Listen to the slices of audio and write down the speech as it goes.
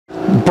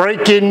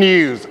Breaking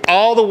news,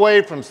 all the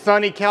way from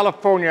sunny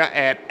California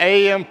at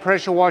AM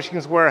Pressure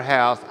Washing's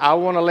warehouse. I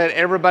want to let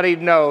everybody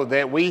know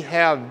that we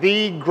have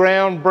the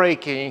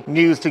groundbreaking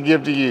news to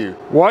give to you.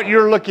 What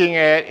you're looking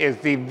at is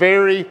the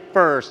very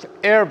first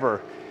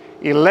ever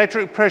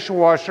electric pressure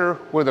washer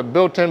with a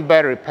built-in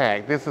battery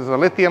pack. This is a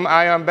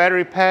lithium-ion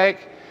battery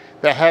pack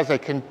that has a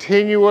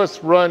continuous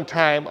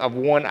runtime of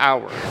 1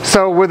 hour.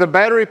 So with a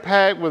battery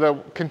pack with a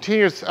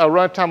continuous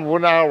runtime of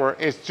 1 hour,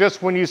 it's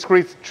just when you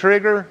squeeze the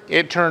trigger,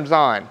 it turns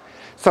on.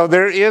 So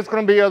there is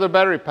going to be other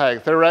battery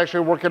packs. They're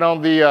actually working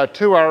on the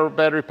 2-hour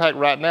battery pack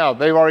right now.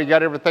 They've already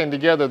got everything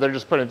together. They're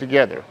just putting it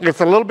together.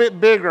 It's a little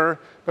bit bigger,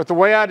 but the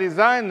way I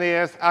designed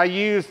this, I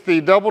used the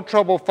Double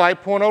Trouble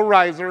 5.0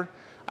 riser.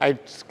 I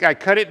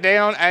cut it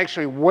down,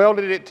 actually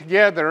welded it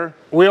together.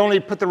 We only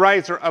put the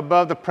riser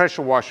above the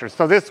pressure washer.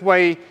 So this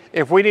way,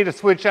 if we need to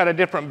switch out a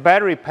different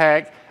battery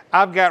pack,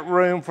 I've got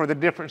room for the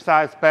different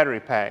size battery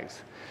packs.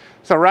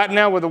 So right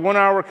now with a 1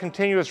 hour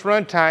continuous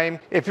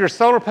runtime, if you're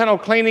solar panel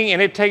cleaning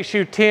and it takes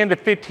you 10 to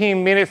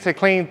 15 minutes to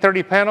clean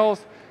 30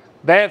 panels,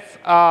 that's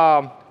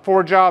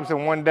 4 jobs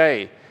in 1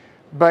 day.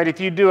 But if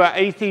you do an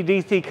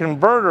AC-DC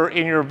converter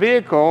in your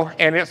vehicle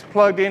and it's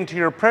plugged into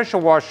your pressure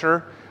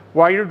washer,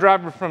 while you're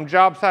driving from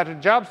job site to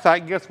job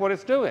site, guess what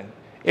it's doing?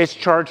 It's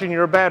charging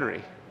your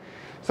battery.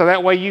 So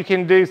that way you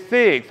can do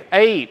 6,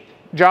 8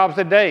 jobs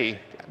a day.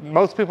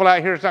 Most people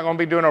out here is not going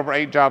to be doing over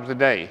 8 jobs a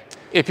day.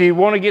 If you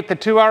want to get the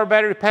 2-hour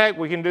battery pack,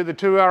 we can do the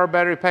 2-hour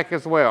battery pack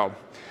as well.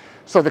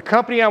 So the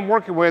company I'm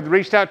working with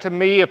reached out to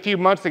me a few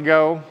months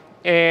ago,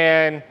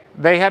 and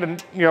they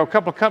had a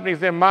couple of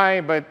companies in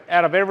mind, but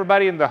out of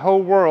everybody in the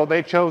whole world,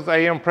 they chose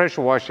AM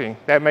Pressure Washing.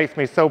 That makes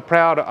me so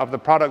proud of the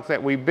products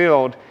that we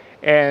build.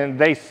 And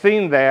they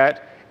seen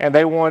that and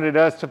they wanted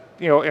us to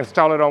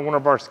install it on one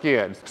of our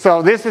skids.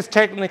 So this is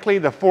technically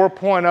the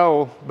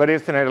 4.0, but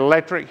it's an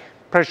electric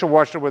pressure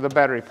washer with a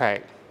battery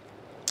pack.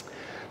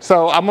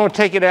 So I'm going to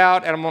take it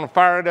out and I'm going to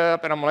fire it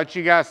up and I'm going to let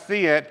you guys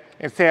see it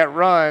and see how it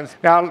runs.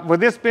 Now with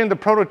this being the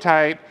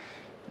prototype,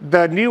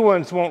 the new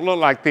ones won't look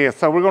like this.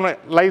 So we're going to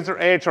laser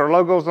etch our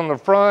logos on the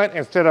front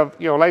instead of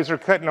laser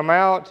cutting them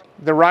out.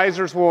 The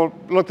risers will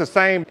look the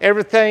same.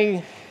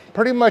 Everything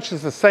pretty much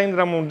is the same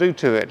that I'm going to do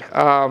to it,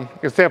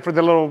 except for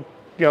the little,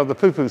 the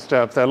foo-foo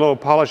stuff, that little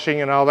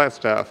polishing and all that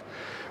stuff.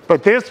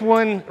 But this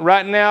one,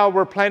 right now,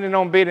 we're planning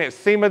on being at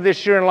SEMA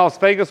this year in Las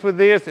Vegas with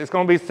this. It's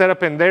going to be set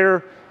up in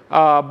their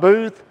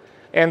booth,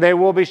 and they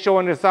will be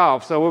showing this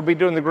off. So we'll be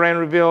doing the grand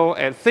reveal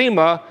at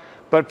SEMA,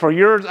 but for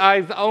your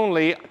eyes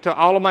only, to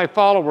all of my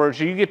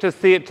followers, you get to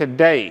see it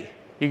today.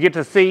 You get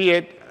to see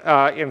it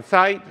in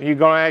sight, and you're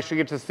going to actually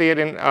get to see it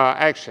in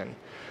action.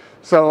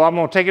 So I'm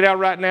going to take it out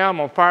right now, I'm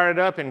going to fire it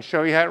up and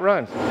show you how it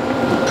runs.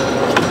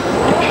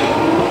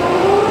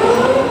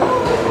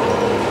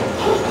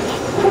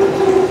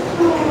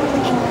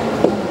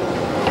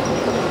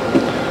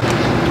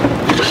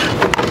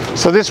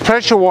 So this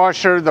pressure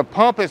washer, the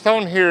pump that's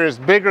on here is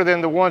bigger than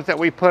the ones that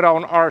we put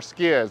on our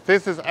skids.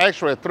 This is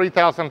actually a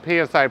 3,000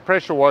 PSI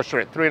pressure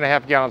washer at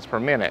 3.5 gallons per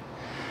minute.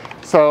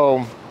 So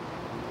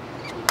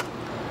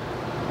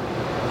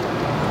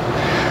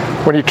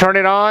when you turn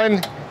it on,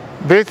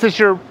 this is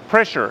your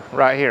pressure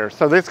right here.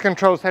 So this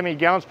controls how many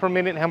gallons per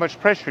minute and how much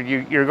pressure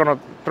you're going to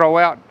throw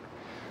out.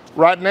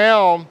 Right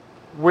now,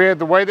 with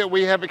the way that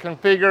we have it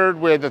configured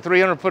with the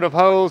 300 foot of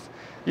hose,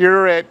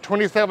 you're at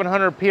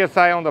 2,700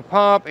 PSI on the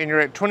pump and you're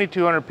at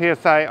 2,200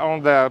 PSI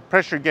on the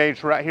pressure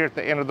gauge right here at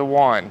the end of the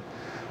wand.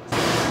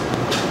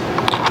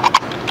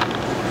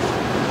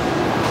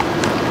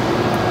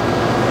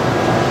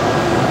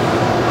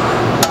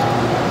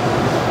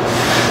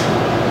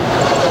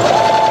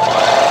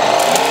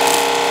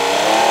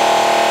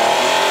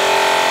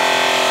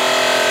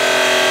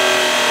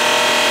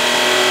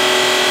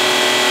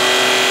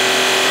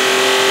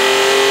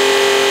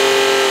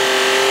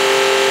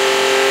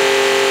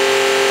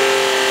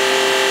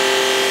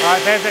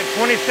 That's at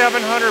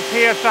 2,700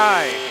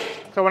 PSI.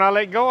 So when I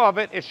let go of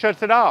it, it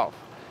shuts it off.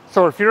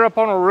 So if you're up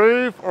on a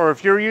roof or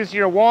if you're using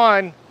your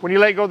wand, when you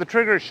let go of the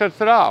trigger, it shuts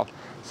it off.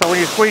 So when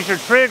you squeeze your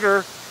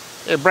trigger,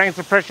 it brings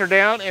the pressure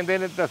down and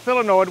then the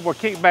solenoid will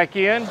kick back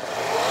in.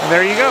 And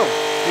there you go.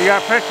 You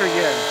got pressure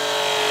again.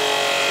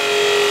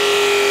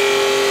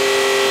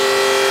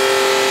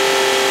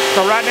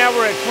 So right now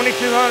we're at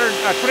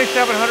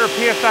 2,700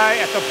 PSI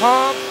at the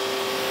pump.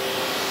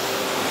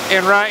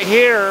 And right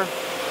here,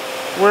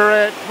 we're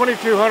at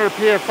 2,200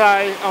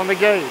 PSI on the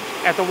gauge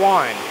at the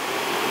wand.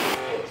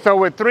 So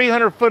with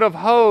 300 foot of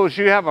hose,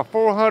 you have a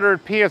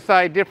 400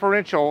 PSI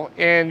differential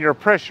in your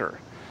pressure.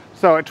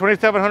 So at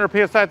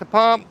 2,700 PSI at the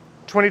pump,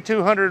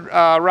 2,200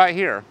 right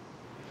here.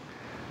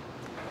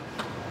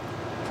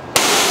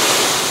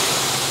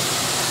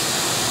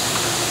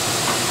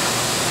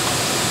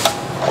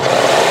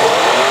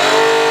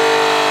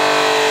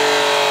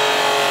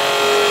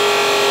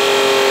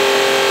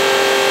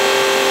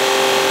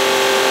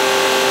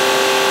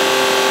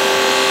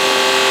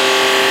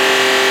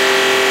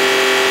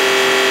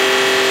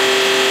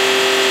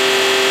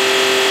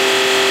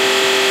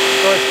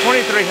 So it's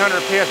 2,300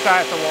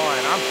 PSI at the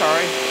wand, I'm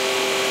sorry.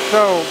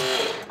 So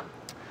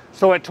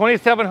So at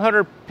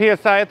 2,700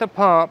 PSI at the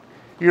pump,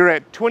 you're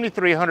at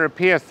 2,300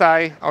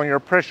 PSI on your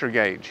pressure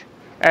gauge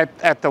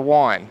at the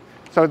wand.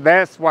 So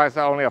that's why it's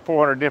only a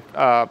 400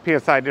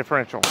 PSI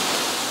differential.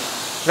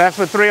 That's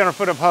with 300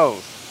 foot of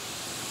hose.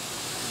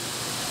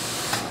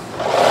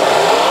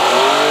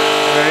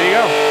 There you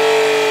go.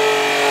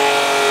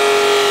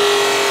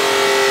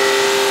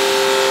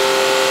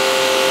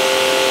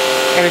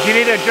 And if you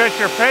need to adjust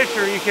your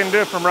pressure, you can do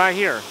it from right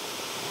here.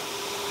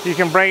 You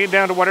can bring it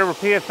down to whatever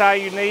PSI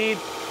you need.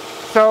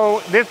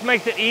 So this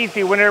makes it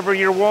easy whenever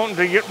you're wanting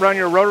to run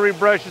your rotary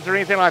brushes or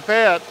anything like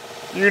that.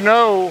 You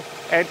know,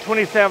 at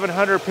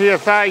 2,700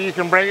 PSI, you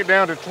can bring it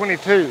down to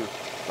 22.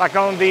 Like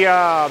on the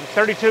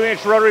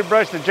 32-inch rotary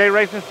brush, the J.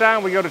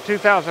 Racenstein, we go to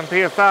 2,000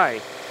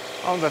 PSI.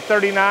 On the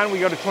 39, we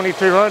go to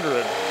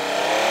 2,200.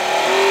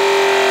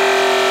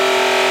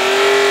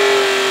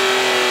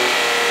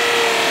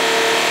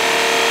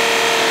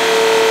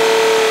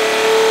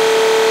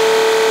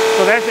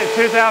 So that's at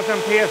 2,000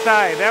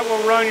 PSI. That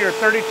will run your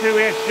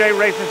 32-inch J.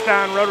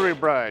 Racenstein rotary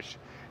brush.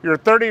 Your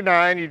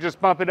 39, you just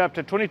bump it up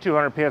to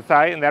 2,200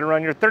 PSI, and that'll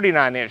run your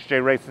 39-inch J.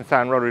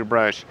 Racenstein rotary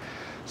brush.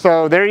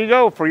 So there you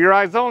go, for your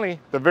eyes only,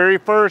 the very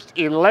first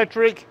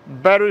electric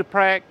battery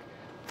pack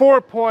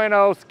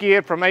 4.0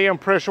 skid from AM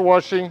Pressure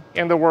Washing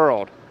in the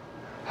world.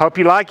 Hope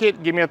you like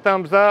it. Give me a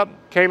thumbs up.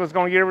 Kayla's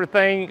going to get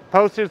everything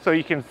posted so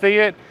you can see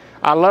it.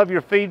 I love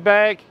your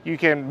feedback. You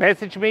can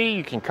message me,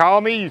 you can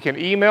call me, you can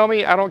email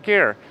me. I don't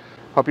care.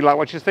 Hope you like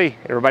what you see.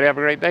 Everybody have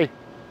a great day.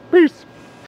 Peace.